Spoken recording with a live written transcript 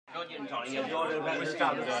gin tonic.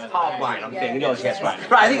 Half wine, I'm thinking. Yours, yes, right.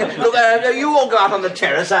 Right, I think. Look, you all go out on the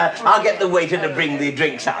terrace. I'll get the waiter to bring the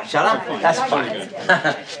drinks out, shall I? That's fine.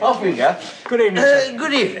 Off we go. Good evening, sir.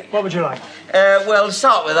 Good evening. What would you like? Well, to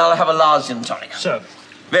start with, I'll have a large gin tonic. So?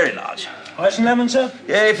 Very large. Ice and lemon, sir?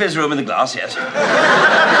 Yeah, if there's room in the glass, yes.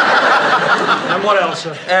 And what else,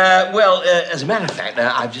 sir? Well, as a matter of fact,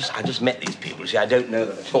 I just met these people. See, I don't know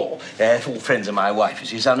them at all. They're all friends of my wife, you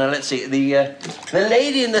see. So now let's see. The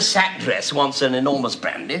lady in the sack dress wants an enormous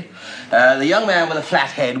brandy. The young man with a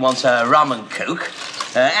flat head wants a rum and coke.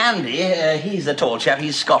 Andy, he's the tall chap.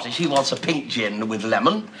 He's Scottish. He wants a pink gin with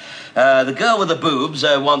lemon. The girl with the boobs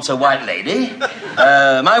wants a white lady.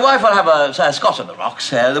 My wife will have a Scotch on the rocks.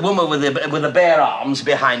 The woman with the bare arms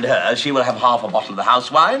behind her, she will have half a bottle of the house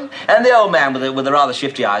wine. And the old man with the rather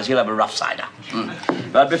shifty eyes, he'll have a rough cider.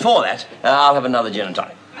 But before that, I'll have another gin and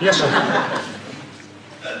tonic. Yes, sir.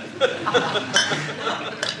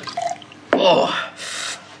 Oh.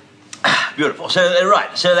 Beautiful. So,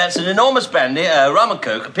 right. So that's an enormous brandy, rum and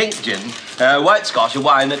coke, a pink gin, white Scotch, a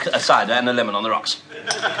wine, a cider, and a lemon on the rocks.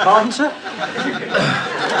 Pardon, sir?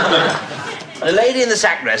 The lady in the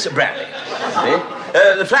sack dress, brandy.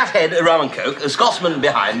 The flat head, rum and coke, a Scotsman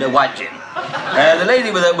behind, a white gin. The lady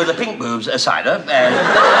with the pink boobs, a cider,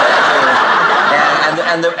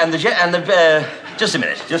 just a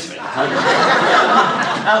minute. What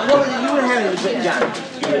you were having a bit, John?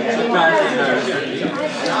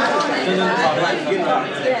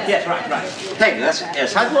 Yes, right. Thank you.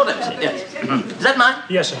 Yes, I thought it was it. Yes. Is that mine?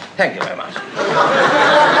 Yes, sir. Thank you very much.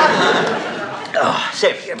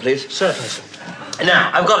 Say it again, please. Certainly, sir.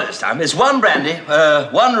 Now, I've got it this time. It's one brandy,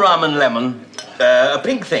 one rum and lemon, a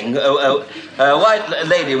pink thing, a white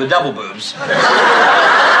lady with double boobs,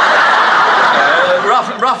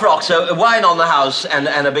 rough rocks, a wine on the house,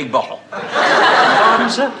 and a big bottle. Pardon,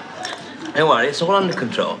 sir? Don't worry, it's all under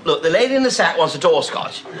control. Look, the lady in the sack wants a tall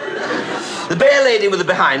Scotch. The bare lady with the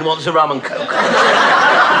behind wants a rum and coke.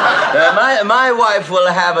 My wife will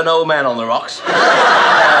have an old man on the rocks.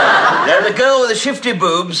 The girl with the shifty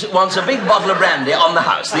boobs wants a big bottle of brandy on the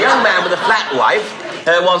house. The young man with the flat wife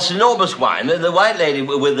wants enormous wine. The white lady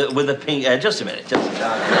with the pink... just a minute.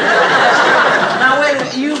 Now, wait a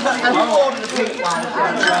minute. You've ordered the pink wine.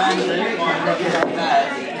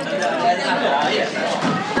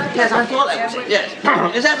 Yes, I thought that was it. Yes.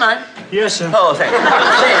 Is that mine? Yes, sir. Oh, thank you.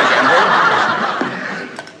 Say it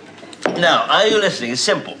again, please. Now, are you listening? It's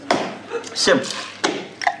simple. Simple.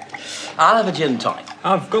 I'll have a gin and tonic.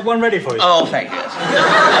 I've got one ready for you. Oh, thank you.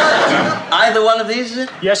 Either one of these, is it?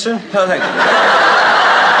 Yes, sir. Oh, thank you.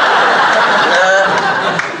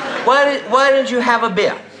 Why didn't you have a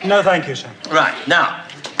beer? No, thank you, sir. Right, now,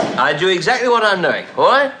 I do exactly what I'm doing,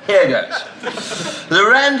 all right? Here goes. The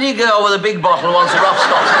randy girl with a big bottle wants a rough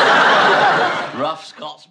Scots. Rough Scots.